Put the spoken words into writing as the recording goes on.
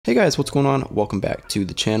Hey guys, what's going on? Welcome back to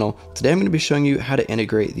the channel. Today I'm going to be showing you how to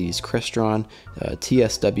integrate these Crestron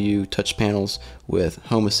TSW touch panels with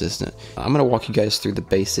Home Assistant. I'm going to walk you guys through the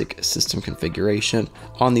basic system configuration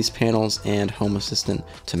on these panels and Home Assistant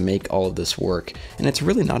to make all of this work, and it's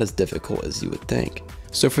really not as difficult as you would think.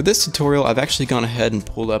 So for this tutorial, I've actually gone ahead and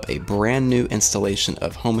pulled up a brand new installation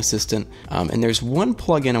of Home Assistant, and there's one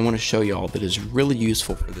plugin I want to show y'all that is really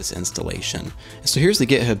useful for this installation. So here's the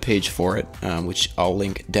GitHub page for it, which I'll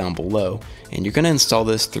link down below, and you're going to install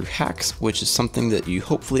this through Hacks, which is something that you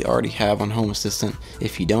hopefully already have on Home Assistant.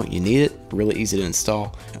 If you don't, you need it. Really easy to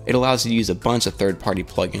install. It allows you to use a bunch of third-party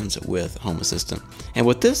plugins with Home Assistant, and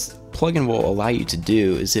what this plugin will allow you to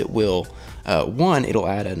do is it will one, it'll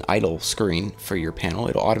add an idle screen for your panel.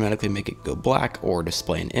 It'll automatically make it go black or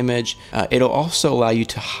display an image. It'll also allow you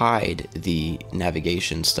to hide the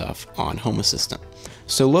navigation stuff on Home Assistant.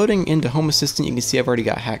 So loading into Home Assistant, you can see I've already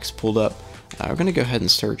got Hacks pulled up. We're going to go ahead and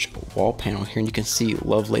search WallPanel here, and you can see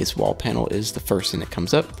Lovelace WallPanel is the first thing that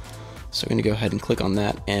comes up. So we're going to go ahead and click on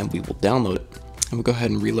that, and we will download it. And we'll go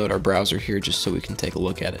ahead and reload our browser here just so we can take a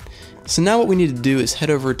look at it. So now what we need to do is head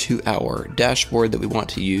over to our dashboard that we want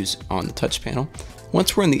to use on the touch panel.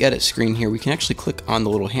 Once we're in the edit screen here, we can actually click on the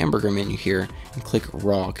little hamburger menu here and click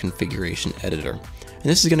Raw Configuration Editor. And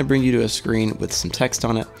this is going to bring you to a screen with some text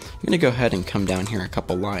on it. You're going to go ahead and come down here a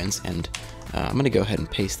couple lines, and I'm going to go ahead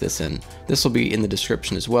and paste this in. This will be in the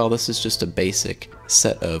description as well. This is just a basic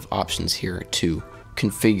set of options here to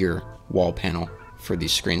configure WallPanel for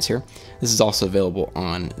these screens here. This is also available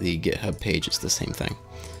on the GitHub page. It's the same thing.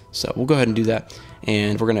 So we'll go ahead and do that,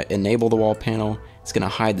 and we're going to enable the wall panel. It's going to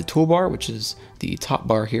hide the toolbar, which is the top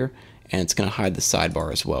bar here, and it's going to hide the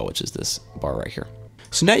sidebar as well, which is this bar right here.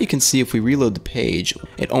 So now you can see if we reload the page,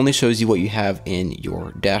 it only shows you what you have in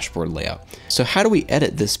your dashboard layout. So how do we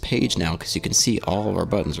edit this page now? Because you can see all of our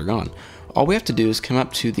buttons are gone. All we have to do is come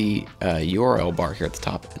up to the URL bar here at the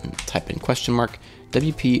top and type in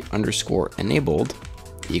WP_enabled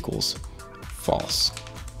equals false.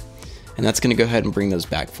 And that's going to go ahead and bring those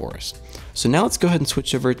back for us. So now let's go ahead and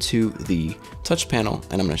switch over to the touch panel,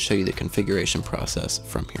 and I'm going to show you the configuration process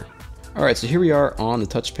from here. Alright, so here we are on the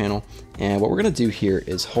touch panel, and what we're going to do here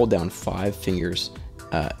is hold down 5 fingers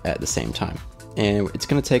at the same time. And it's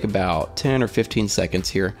going to take about 10 or 15 seconds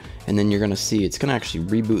here, and then you're going to see it's going to actually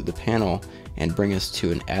reboot the panel and bring us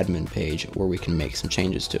to an admin page where we can make some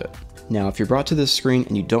changes to it. Now, if you're brought to this screen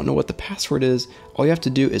and you don't know what the password is, all you have to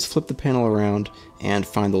do is flip the panel around and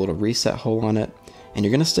find the little reset hole on it, and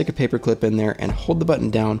you're going to stick a paper clip in there and hold the button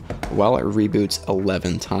down while it reboots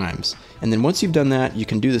 11 times. And then once you've done that, you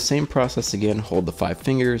can do the same process again, hold the 5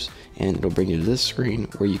 fingers, and it'll bring you to this screen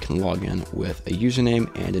where you can log in with a username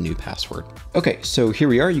and a new password. Okay, so here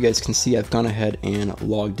we are. You guys can see I've gone ahead and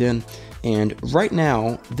logged in, and right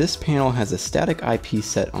now this panel has a static IP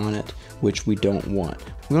set on it, which we don't want.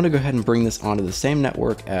 We want to go ahead and bring this onto the same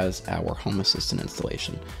network as our Home Assistant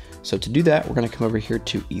installation. So to do that, we're going to come over here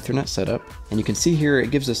to Ethernet setup, and you can see here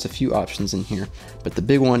it gives us a few options in here, but the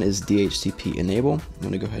big one is DHCP enable. I'm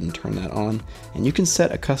going to go ahead and turn that on, and you can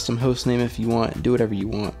set a custom host name if you want, do whatever you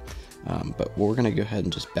want, but we're going to go ahead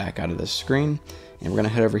and just back out of this screen, and we're going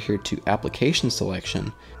to head over here to application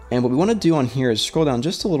selection. And what we want to do on here is scroll down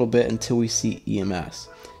just a little bit until we see EMS.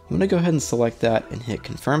 You want to go ahead and select that and hit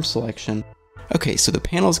confirm selection. Okay, so the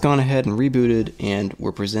panel's gone ahead and rebooted, and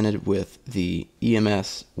we're presented with the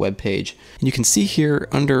EMS web page. And you can see here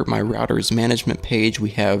under my routers management page,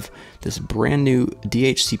 we have this brand new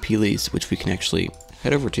DHCP lease, which we can actually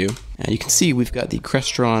head over to. And you can see we've got the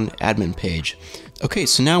Crestron admin page. Okay,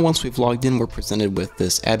 so now once we've logged in, we're presented with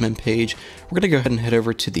this admin page. We're going to go ahead and head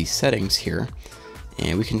over to the settings here,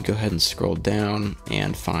 and we can go ahead and scroll down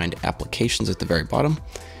and find applications at the very bottom.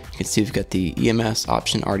 You can see we've got the EMS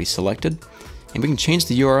option already selected. And we can change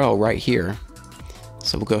the URL right here.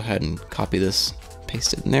 So we'll go ahead and copy this,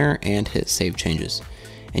 paste it in there, and hit Save Changes.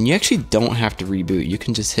 And you actually don't have to reboot. You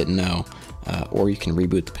can just hit No, or you can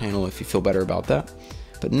reboot the panel if you feel better about that.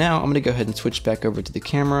 But now I'm going to go ahead and switch back over to the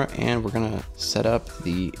camera, and we're going to set up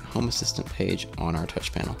the Home Assistant page on our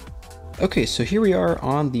touch panel. Okay, so here we are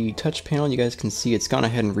on the touch panel. You guys can see it's gone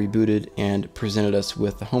ahead and rebooted and presented us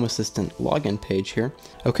with the Home Assistant login page here.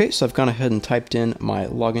 Okay, so I've gone ahead and typed in my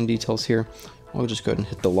login details here. I'll just go ahead and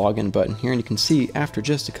hit the login button here, and you can see after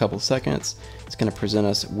just a couple seconds, it's going to present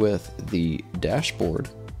us with the dashboard.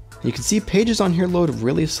 You can see pages on here load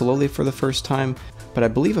really slowly for the first time, but I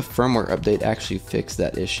believe a firmware update actually fixed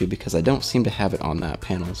that issue because I don't seem to have it on that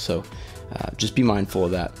panel, so just be mindful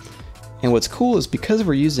of that. And what's cool is because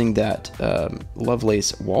we're using that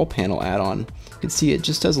Lovelace WallPanel add-on, you can see it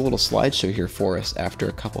just does a little slideshow here for us after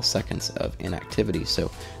a couple seconds of inactivity, so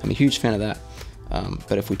I'm a huge fan of that.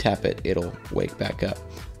 but if we tap it, it'll wake back up.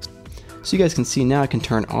 So you guys can see now I can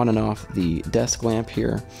turn on and off the desk lamp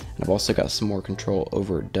here, and I've also got some more control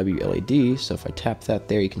over WLED. So if I tap that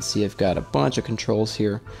there, you can see I've got a bunch of controls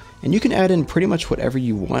here, and you can add in pretty much whatever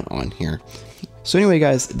you want on here. So anyway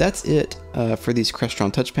guys, that's it for these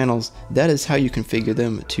Crestron touch panels. That is how you configure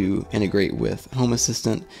them to integrate with Home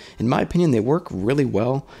Assistant. In my opinion, they work really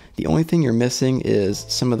well. The only thing you're missing is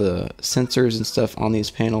some of the sensors and stuff on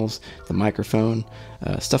these panels, the microphone,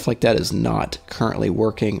 stuff like that is not currently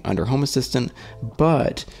working under Home Assistant,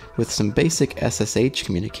 but with some basic SSH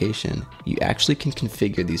communication, you actually can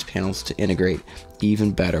configure these panels to integrate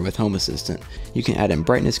even better with Home Assistant. You can add in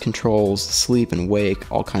brightness controls, sleep and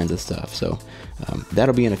wake, all kinds of stuff. So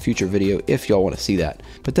that'll be in a future video if y'all want to see that.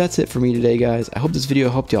 But that's it for me today, guys. I hope this video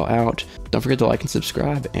helped y'all out. Don't forget to like and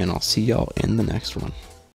subscribe, and I'll see y'all in the next one.